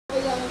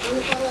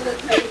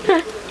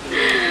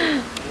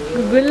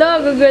Gugulo,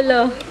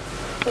 gugulo.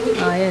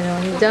 Ayan o.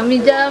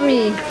 Yummy.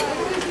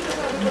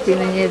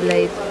 Tingnan niya yung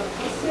light.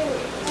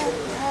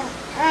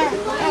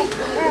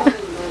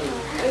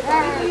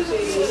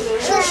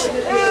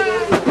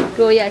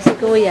 Si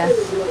Kuya.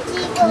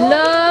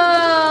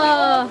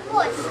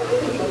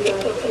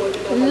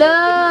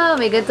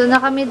 May ganito na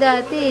kami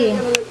dati.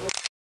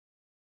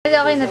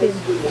 Okay natin.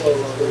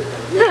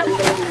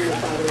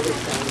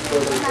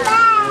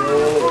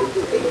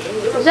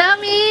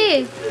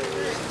 Yummy!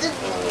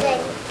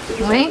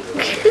 Oink.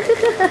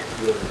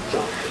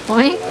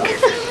 Oink.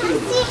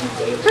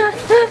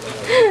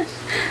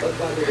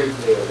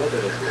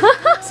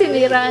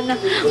 Sinira na.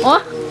 Oh!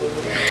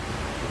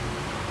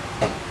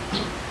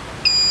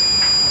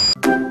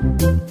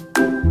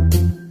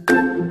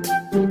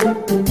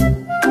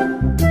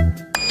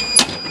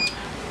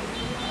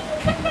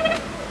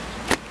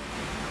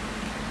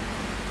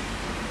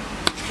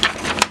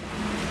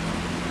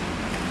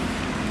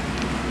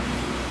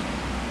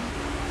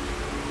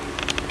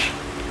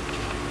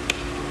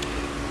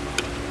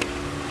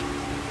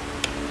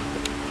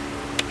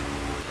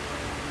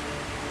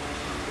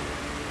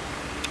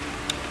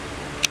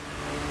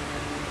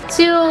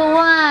 Two,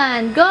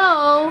 one,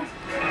 go!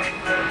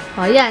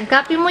 O, yan.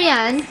 Copy mo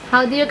yan.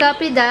 How do you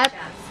copy that?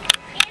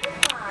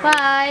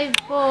 5,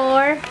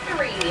 4.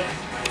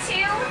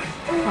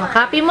 O,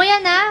 copy mo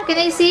yan, ha?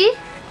 Can I see?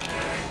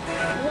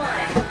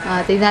 O,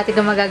 tignan natin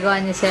kung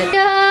magagawa niya set.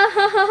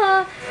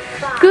 Yeah!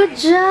 Good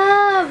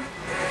job!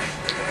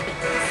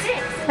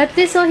 At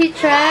least, so he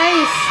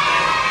tries.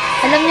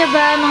 Alam niya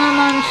ba, mga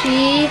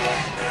mamshi?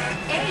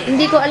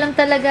 Hindi ko alam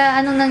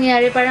talaga anong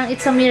nangyari. Parang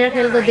it's a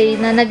miracle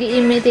today na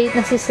nag-i-imitate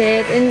na si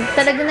Seth. And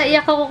talaga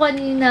naiyak ako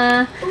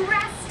kanina.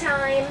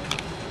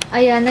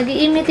 Ayan,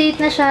 nag-i-imitate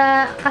na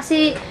siya.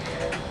 Kasi,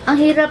 ang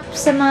hirap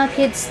sa mga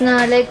kids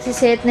na like si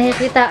Seth,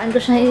 nakikitaan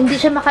ko siya,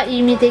 hindi siya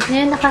maka-imitate.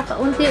 Ngayon,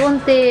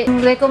 nakakaunti-unti.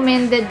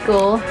 Recommended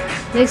ko,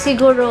 like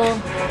siguro,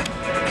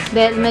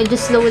 dahil medyo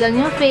slow lang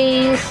yung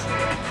face.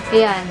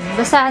 Ayan,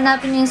 basta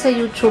hanapin niyo sa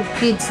YouTube,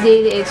 Kids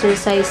Daily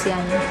Exercise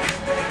yan.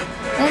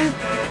 And,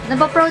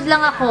 napaproud lang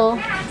ako.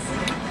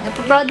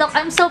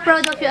 I'm so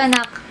proud of you,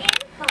 anak.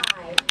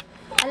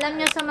 Alam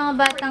niyo sa mga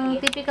batang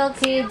typical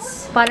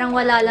kids, parang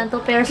wala lang to.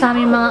 Pero sa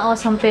aming mga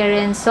awesome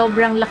parents,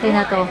 sobrang laki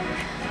na to.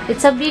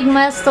 It's a big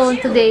milestone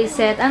today,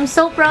 Seth. I'm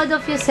so proud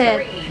of you,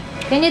 Seth.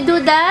 Can you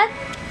do that?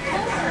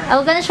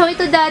 I'm gonna show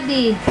it to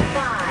Daddy.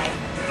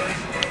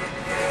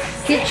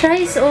 He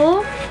tries,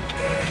 oh.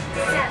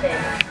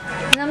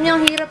 Alam niyo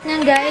ang hirap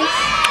niyan, guys.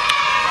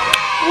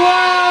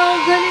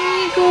 Wow! Galing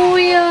ni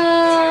Kuya!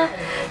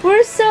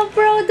 We're so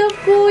proud of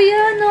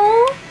Kuya,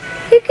 no?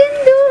 He can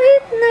do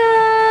it na!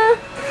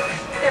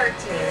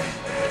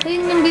 13.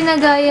 Ayun yung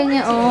ginagaya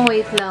niya. Oh,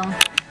 wait lang.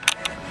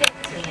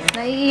 15.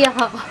 Naiiyak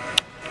ako.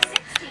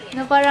 16.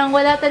 Na parang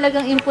wala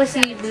talagang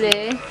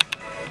imposible.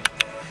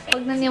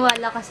 Pag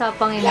naniwala ka sa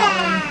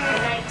Panginoon.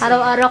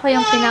 Araw-araw ko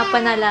yung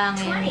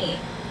pinapanalangin.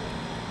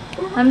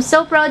 I'm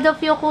so proud of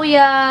you,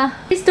 Kuya.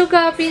 Please to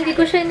copy, hindi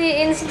ko siya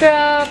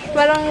ni-instruct.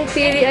 Parang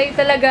TDI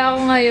talaga ako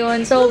ngayon.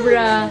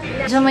 Sobra.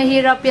 Medyo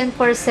mahirap yan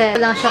for Seth.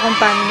 Wala lang siya kung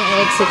paano niya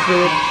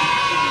i-execute.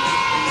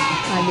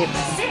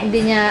 Diba? Hindi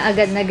niya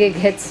agad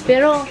nag-gets.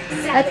 Pero,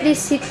 at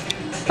least,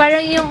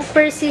 parang yung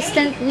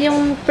persistent,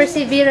 yung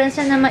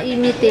perseverance na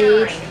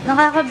ma-imitate.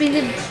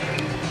 Nakakabilib.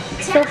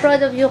 So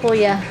proud of you,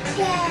 Kuya.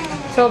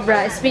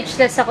 Sobra.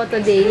 Speechless ako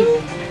today.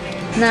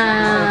 Na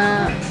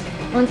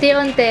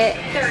unti-unti.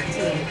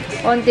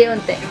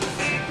 Unti-unti.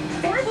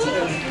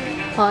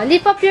 Oh,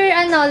 lift up your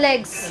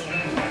legs.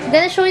 I'm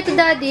gonna show it to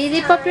Daddy.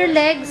 Lift up your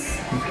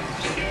legs.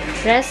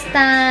 Rest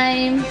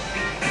time.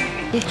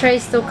 He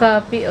tries to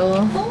copy,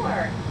 oh.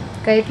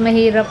 Kahit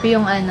mahirap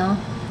yung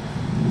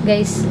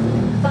guys.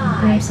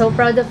 I'm so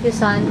proud of you,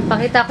 son.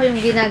 Pakita ko yung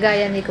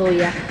ginagaya ni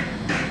Kuya.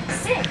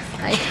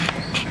 Ay.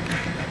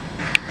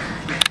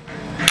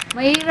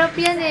 Mahirap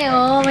yan eh,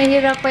 oh.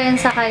 Mahirap pa yan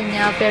sa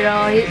kanya.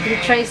 Pero he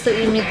tries to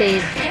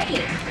imitate.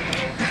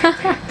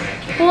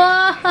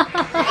 Wow!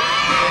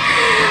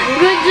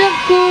 Good job,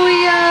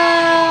 Kuya!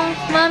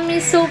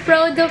 Mommy's so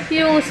proud of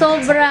you.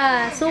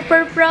 Sobra.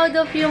 Super proud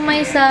of you,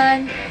 my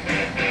son.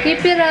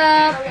 Keep it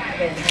up.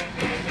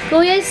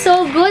 Kuya is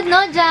so good,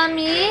 no,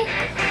 Jamie?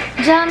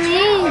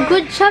 Jamie,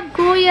 good job,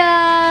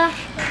 Kuya.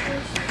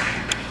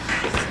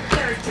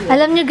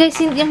 Alam nyo, guys,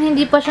 yung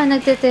hindi pa siya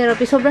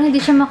nagte-therapy, sobrang hindi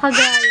siya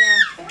makagaya.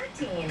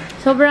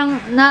 Sobrang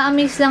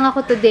na-amaze lang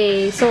ako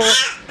today. So,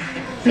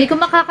 hindi ko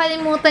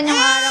makakalimutan yung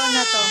araw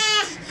na to.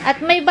 At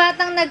may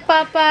batang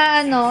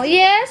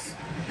yes?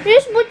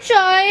 Yes,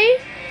 Butchay?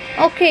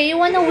 Okay, you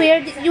wanna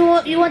wear,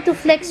 you want to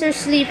flex your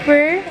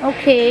sleeper?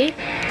 Okay.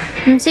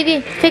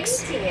 Sige,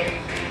 fix.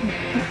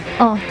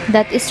 Oh,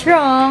 that is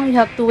wrong.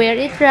 You have to wear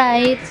it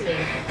right.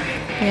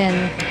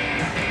 Ayan.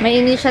 May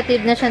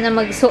initiative na siya na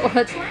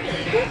magsuot.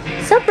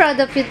 So proud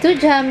of you too,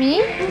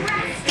 Jamie.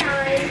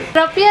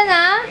 Sarap yan,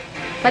 ha?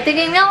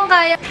 Patingin nga kung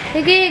kaya.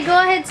 Sige, go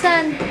ahead,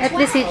 son. At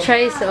least he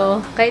tries,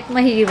 oh. Kahit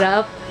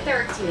mahirap.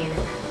 13.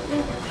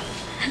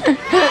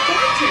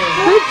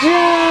 Good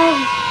job.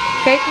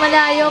 Kahit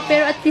malayo,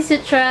 pero at least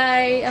you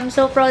try. I'm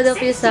so proud of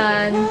you,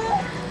 son.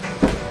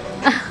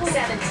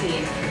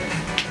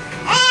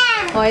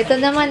 Oh, ito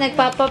naman,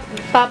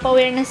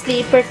 nagpapa-wear ng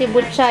slipper si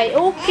Butchay.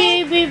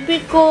 Okay,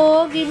 baby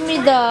ko. Give me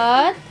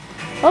that.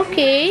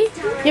 Okay.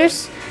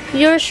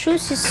 Your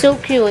shoes is so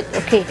cute.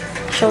 Okay,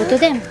 show to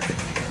them.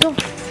 Go.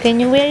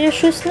 Can you wear your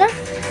shoes na?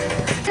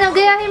 Ano,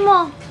 gayahin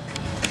mo?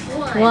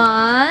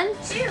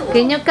 1.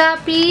 Can you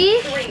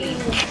copy?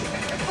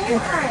 4,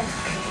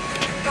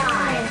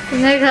 5.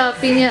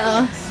 Nag-copy niya,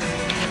 oh.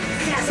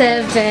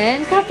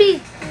 7.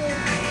 Copy.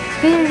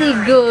 Very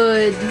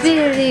good.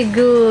 Very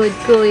good,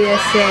 Kuya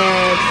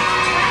said.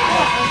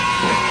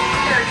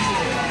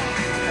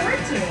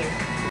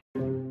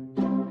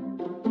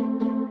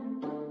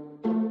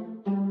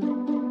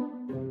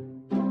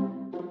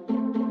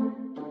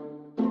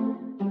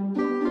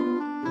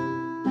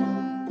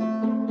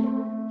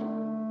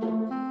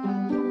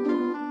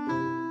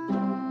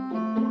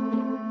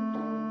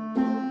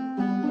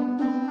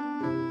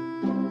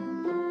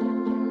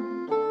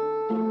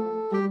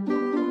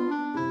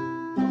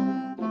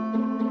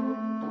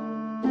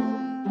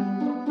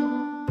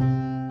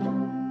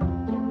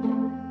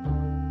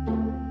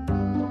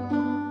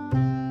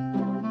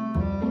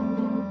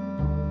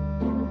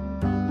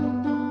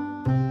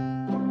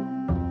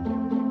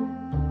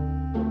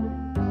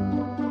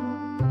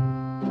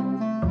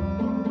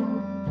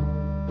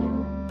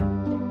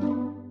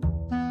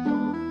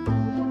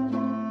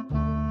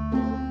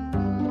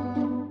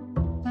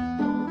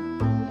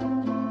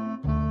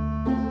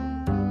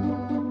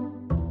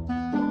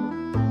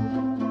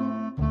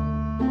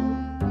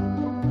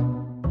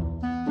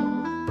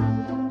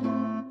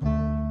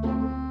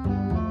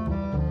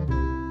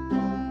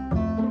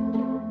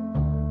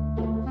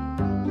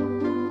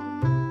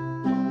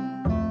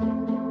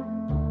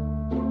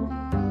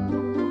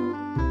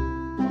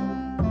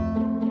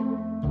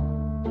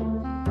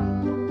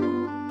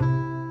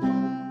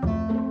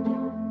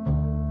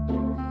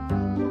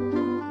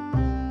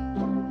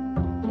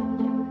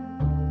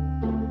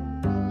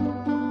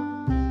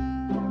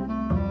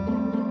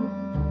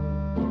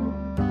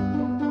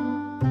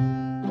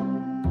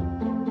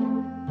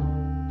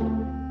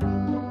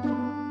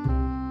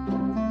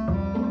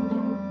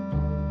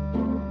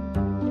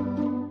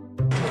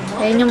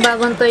 'Yan yung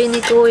bagong toy ni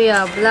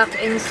Kuya, Black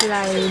and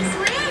Slide.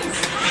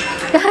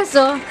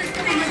 Kaso,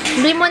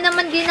 hindi mo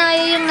naman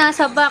ginaya yung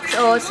nasa box,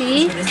 oh,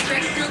 see?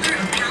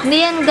 Hindi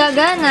yan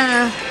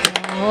gagana.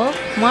 Oh,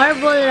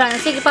 marble run.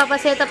 Sige,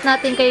 papaset up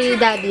natin kay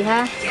Daddy,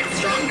 ha?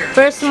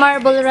 First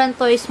marble run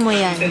toys mo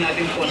yan.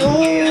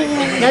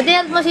 Daddy,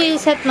 help mo si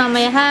set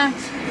mamaya, ha?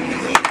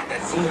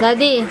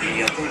 Daddy,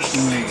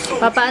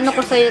 papaano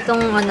ko sa'yo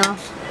itong ano?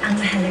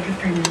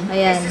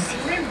 Ayan.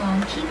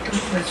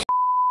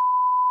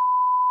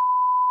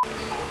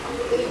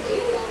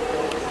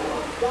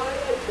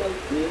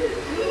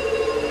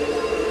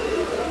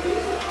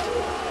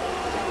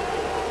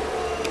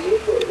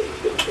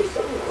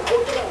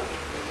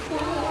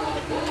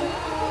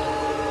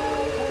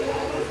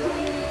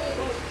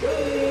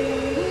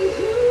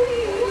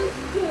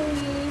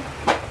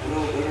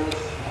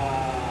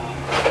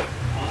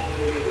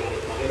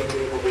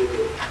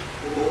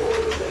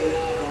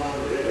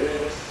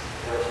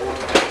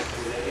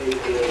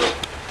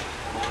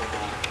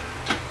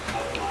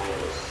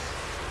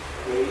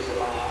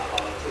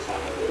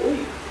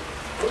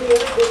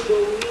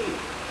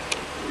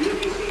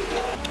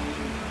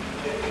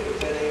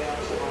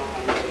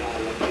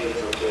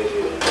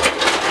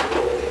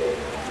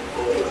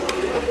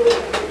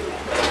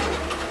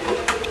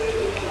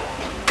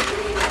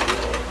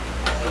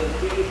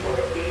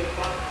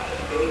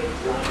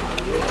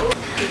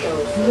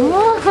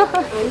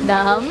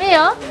 Dami,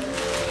 oh.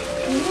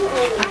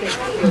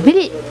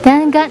 Bili.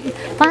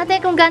 Pakatay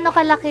kung gaano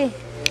kalaki.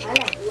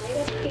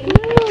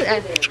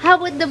 How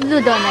about the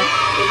blue donut?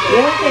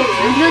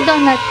 Blue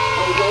donut.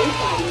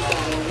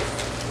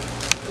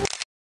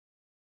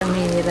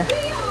 Mira.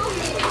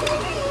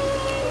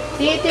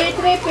 Theater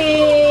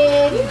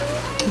tripping.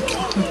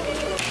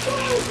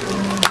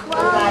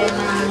 Tayo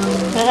ng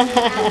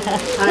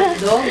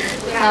hotdog.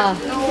 Ah.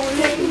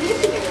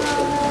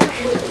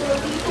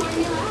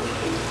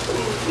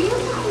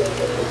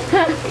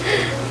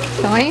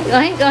 Oink,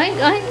 oink, oink,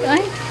 oink,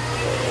 oink.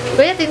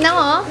 Kuya, tignan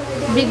mo, oh.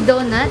 Big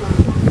donut.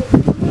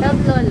 Help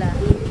Lola.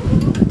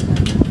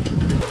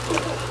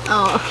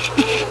 Oh,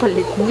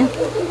 kulit niya.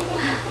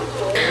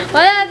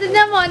 Wala,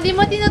 tignan mo. Hindi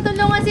mo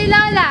tinutulungan si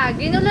Lola.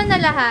 Ginulo na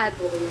lahat.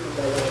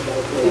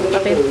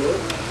 Okay.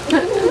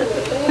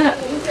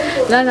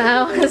 Lola,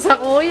 hawa sa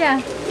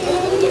kuya.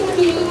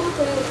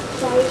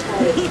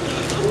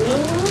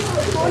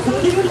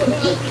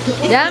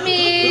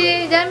 Yummy!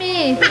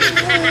 Yummy!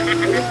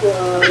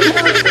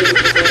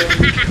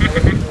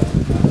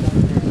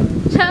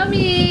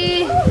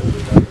 Yummy!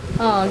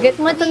 Oh, get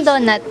mo itong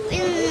donut.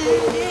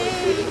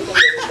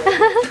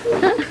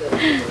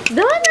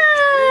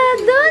 Donut!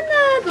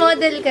 Donut!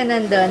 Model ka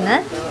ng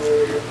donut?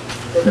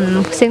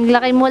 Kasing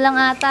laki mo lang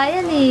ata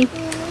yan eh.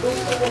 Yung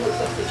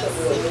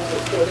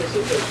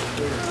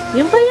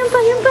pa, yung pa,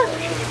 yung pa.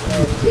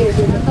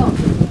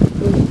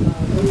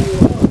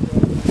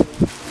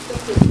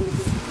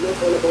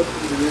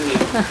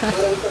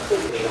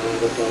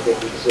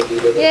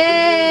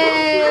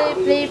 Yay!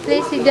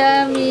 Play si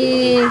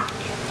Jami.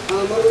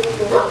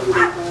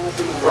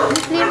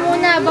 Play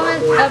muna,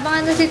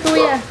 abangan na si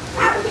Kuya.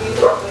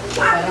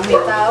 Parang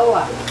may tao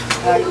ah.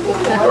 Kaya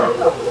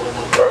ko